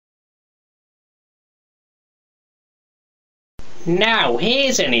Now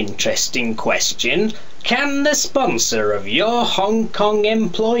here's an interesting question. Can the sponsor of your Hong Kong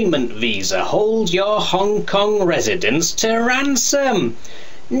employment visa hold your Hong Kong residence to ransom?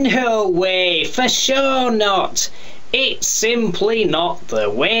 No way, for sure not. It's simply not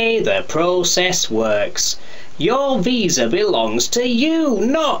the way the process works. Your visa belongs to you,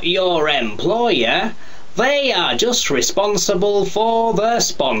 not your employer. They are just responsible for the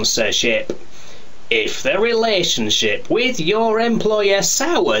sponsorship. If the relationship with your employer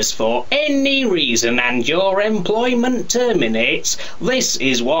sours for any reason and your employment terminates, this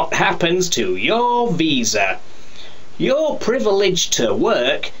is what happens to your visa. Your privilege to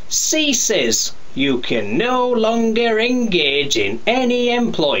work ceases. You can no longer engage in any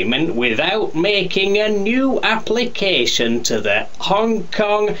employment without making a new application to the Hong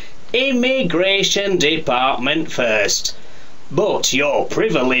Kong Immigration Department first. But your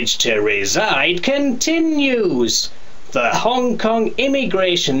privilege to reside continues. The Hong Kong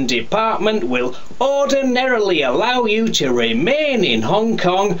Immigration Department will ordinarily allow you to remain in Hong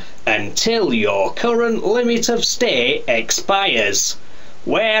Kong until your current limit of stay expires,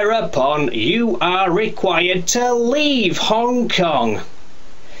 whereupon you are required to leave Hong Kong.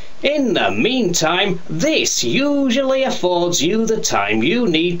 In the meantime, this usually affords you the time you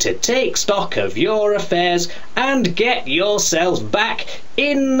need to take stock of your affairs and get yourself back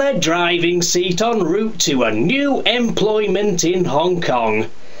in the driving seat en route to a new employment in Hong Kong.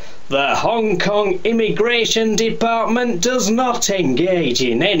 The Hong Kong Immigration Department does not engage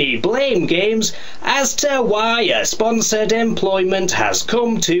in any blame games as to why a sponsored employment has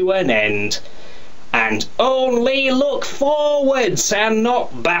come to an end, and only look forwards and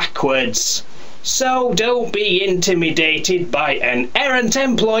not backwards. So don't be intimidated by an errant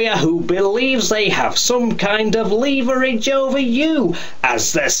employer who believes they have some kind of leverage over you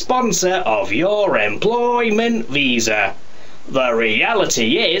as the sponsor of your employment visa. The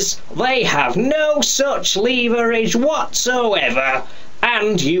reality is they have no such leverage whatsoever,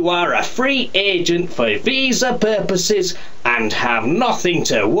 and you are a free agent for visa purposes and have nothing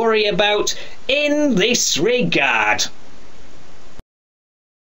to worry about in this regard.